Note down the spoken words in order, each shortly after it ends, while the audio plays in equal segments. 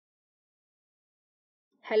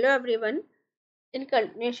Hello everyone. In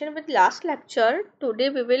continuation with last lecture, today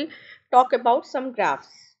we will talk about some graphs.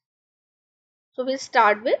 So we'll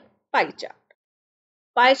start with pie chart.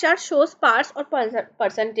 Pie chart shows parts or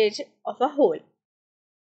percentage of a whole.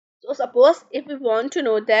 So suppose if we want to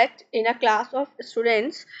know that in a class of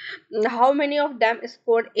students, how many of them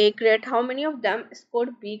scored A grade, how many of them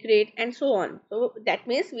scored B grade, and so on. So that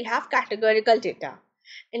means we have categorical data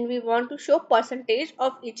and we want to show percentage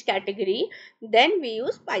of each category, then we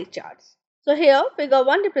use pie charts. So here figure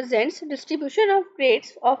 1 represents distribution of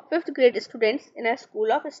grades of 5th grade students in a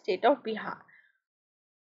school of state of Bihar.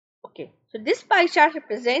 Okay, so this pie chart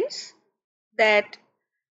represents that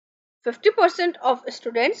 50% of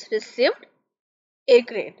students received A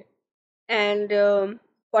grade and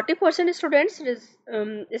 40% students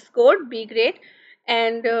scored B grade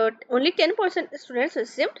and only 10% students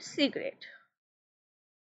received C grade.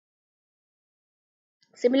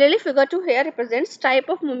 Similarly, figure 2 here represents type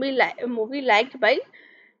of movie liked by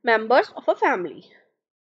members of a family.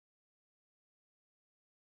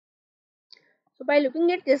 So by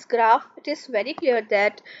looking at this graph, it is very clear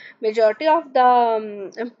that majority of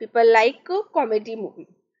the people like comedy movie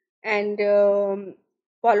and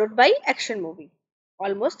followed by action movie,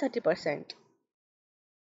 almost 30%.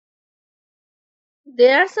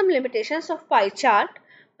 There are some limitations of pie chart.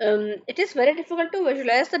 It is very difficult to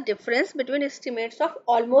visualize the difference between estimates of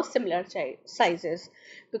almost similar sizes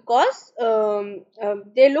because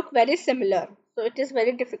they look very similar. So it is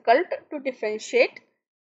very difficult to differentiate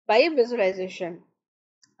by visualization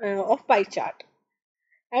of pie chart.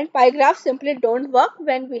 And pie graphs simply don't work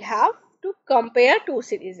when we have to compare two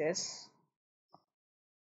series.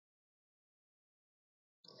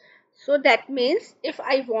 So that means if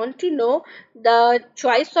I want to know the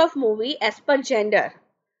choice of movie as per gender,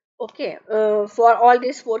 okay, for all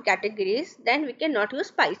these four categories, then we cannot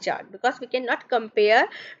use pie chart because we cannot compare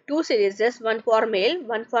two series, one for male,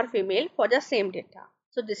 one for female for the same data.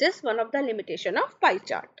 So this is one of the limitation of pie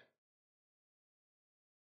chart.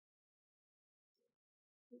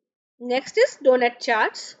 Next is donut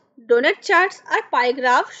charts. Donut charts are pie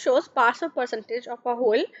graph shows parts of percentage of a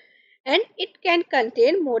whole and it can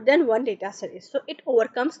contain more than one data series. So it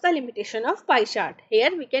overcomes the limitation of pie chart.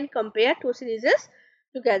 Here we can compare two series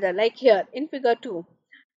together like here in figure 2.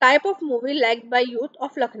 Type of movie liked by youth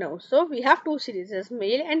of Lucknow. So we have two series,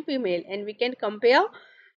 male and female, and we can compare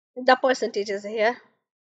the percentages here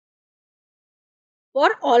for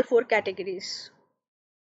all four categories.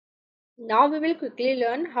 Now we will quickly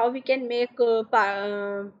learn how we can make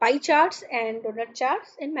pie charts and donut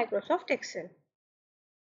charts in Microsoft Excel.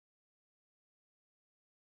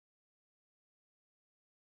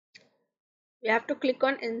 We have to click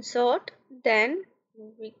on insert, then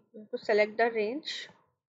we have to select the range.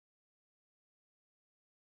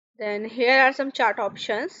 Then here are some chart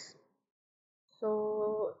options.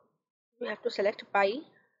 So we have to select pie,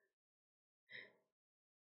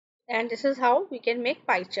 and this is how we can make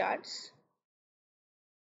pie charts.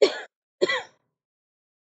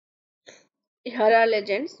 Here are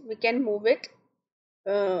legends. We can move it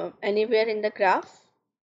anywhere in the graph.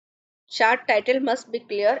 Chart title must be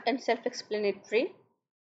clear and self-explanatory.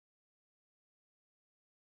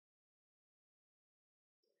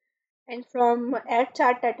 And from add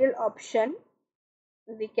chart title option,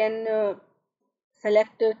 we can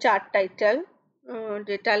select chart title,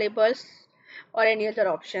 data labels, or any other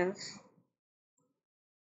options.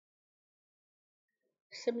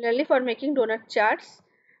 Similarly, for making donut charts,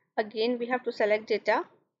 again we have to select data,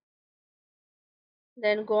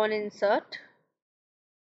 then go on insert,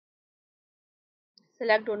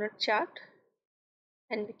 select donut chart,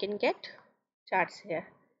 and we can get charts here.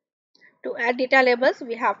 To add data labels,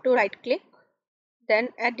 we have to right click, then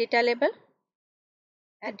add data label,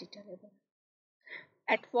 add data label.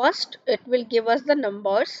 At first, it will give us the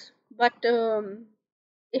numbers, but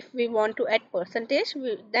if we want to add percentage,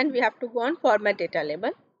 then we have to go on format data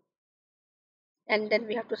label, and then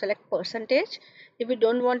we have to select percentage. If we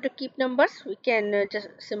don't want to keep numbers, we can just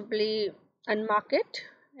simply unmark it,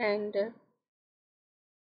 and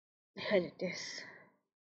here it is.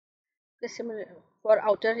 The similar for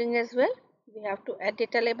outer ring as well, we have to add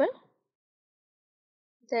data label,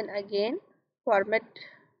 then again format,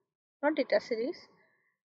 not data series,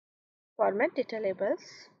 format data labels.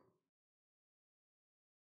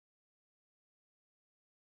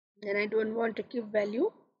 Then I don't want to keep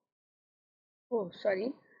value, oh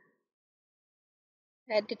sorry,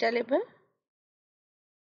 add data label,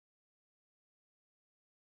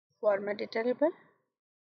 format data label.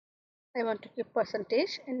 I want to keep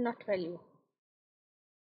percentage and not value.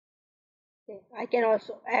 Okay. I can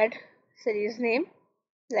also add series name,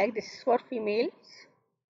 like this is for females,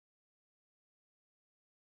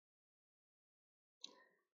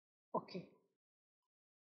 Okay.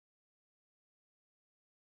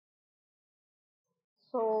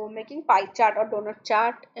 So making pie chart or donut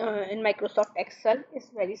chart in Microsoft Excel is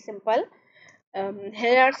very simple.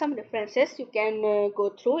 Here are some references you can go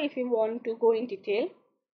through if you want to go in detail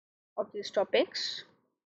of these topics.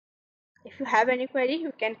 If you have any query,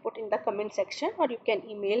 you can put in the comment section or you can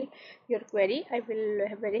email your query. I will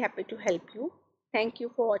very happy to help you. Thank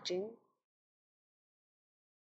you for watching.